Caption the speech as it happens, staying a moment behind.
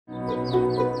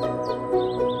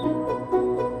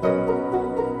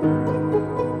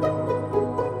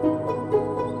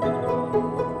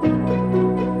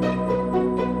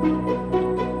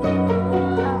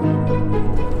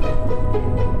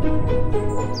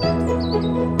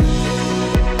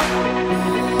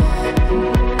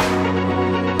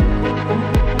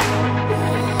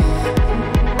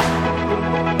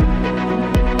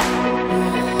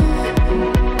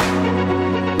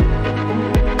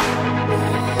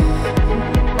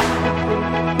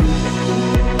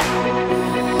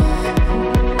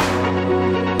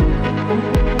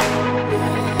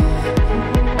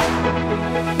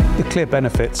The clear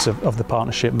benefits of the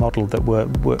partnership model that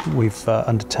we've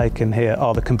undertaken here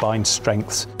are the combined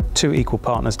strengths. Two equal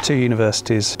partners, two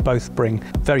universities, both bring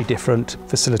very different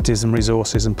facilities and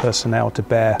resources and personnel to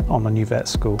bear on a new vet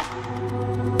school.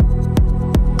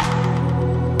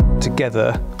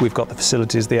 Together, we've got the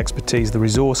facilities, the expertise, the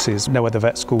resources. No other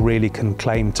vet school really can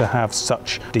claim to have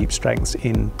such deep strengths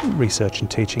in research and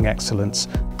teaching excellence.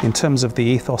 In terms of the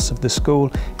ethos of the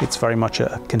school, it's very much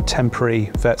a contemporary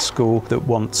vet school that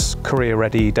wants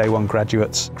career-ready day one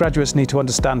graduates. Graduates need to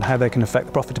understand how they can affect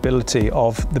the profitability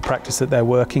of the practice that they're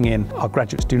working in. Our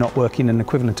graduates do not work in an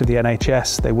equivalent of the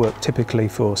NHS. They work typically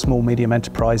for small, medium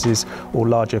enterprises or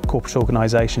larger corporate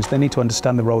organisations. They need to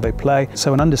understand the role they play.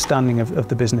 So an understanding of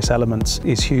the business elements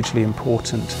is hugely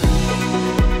important.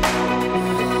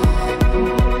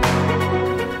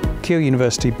 Keele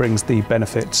University brings the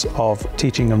benefits of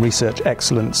teaching and research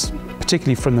excellence,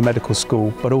 particularly from the medical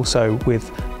school, but also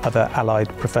with other allied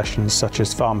professions such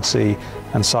as pharmacy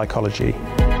and psychology.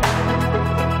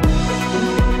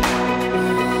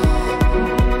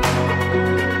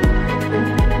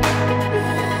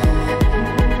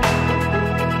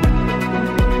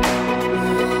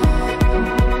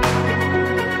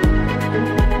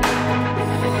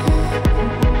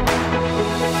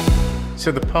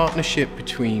 So the partnership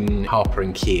between Harper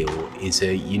and Keele is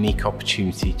a unique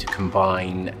opportunity to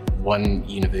combine one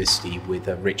university with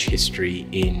a rich history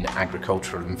in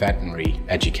agricultural and veterinary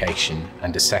education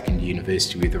and a second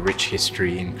university with a rich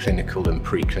history in clinical and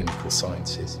preclinical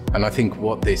sciences. And I think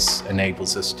what this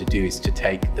enables us to do is to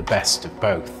take the best of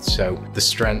both. So the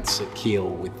strengths at Keele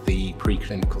with the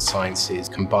preclinical sciences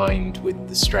combined with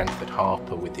the strength at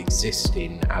Harper with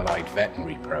existing allied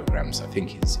veterinary programs, I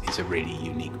think is a really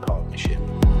unique partnership.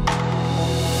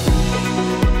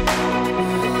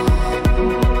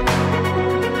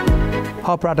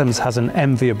 Harper Adams has an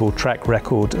enviable track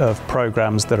record of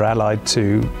programs that are allied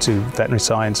to veterinary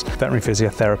science, veterinary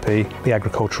physiotherapy, the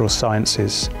agricultural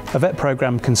sciences. A vet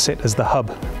program can sit as the hub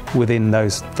within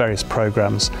those various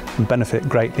programs and benefit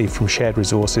greatly from shared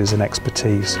resources and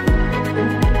expertise.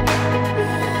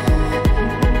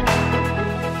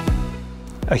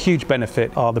 A huge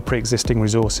benefit are the pre-existing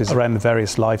resources around the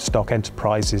various livestock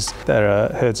enterprises. There are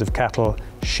herds of cattle,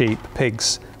 sheep,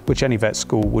 pigs, which any vet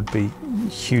school would be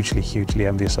hugely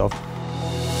envious of.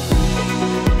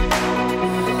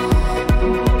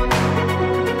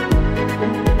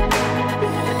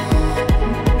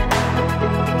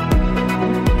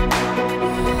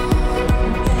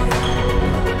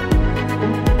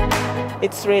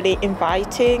 It's really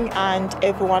inviting and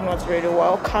everyone was really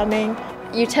welcoming.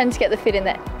 You tend to get the feeling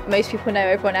that most people know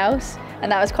everyone else, and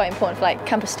that was quite important for like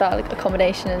campus style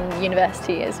accommodation and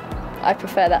university. I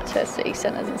prefer that to city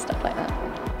centres and stuff like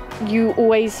that. You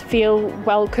always feel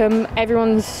welcome.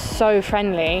 Everyone's so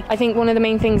friendly. I think one of the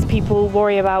main things people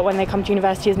worry about when they come to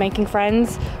university is making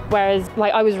friends, whereas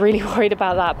like I was really worried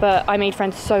about that, but I made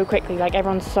friends so quickly. Like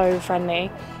everyone's so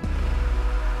friendly.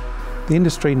 The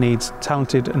industry needs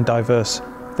talented and diverse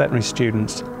veterinary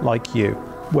students like you.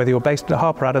 Whether you're based at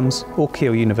Harper Adams or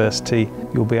Keele University,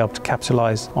 you'll be able to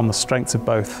capitalise on the strengths of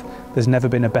both. There's never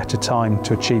been a better time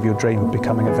to achieve your dream of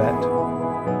becoming a vet.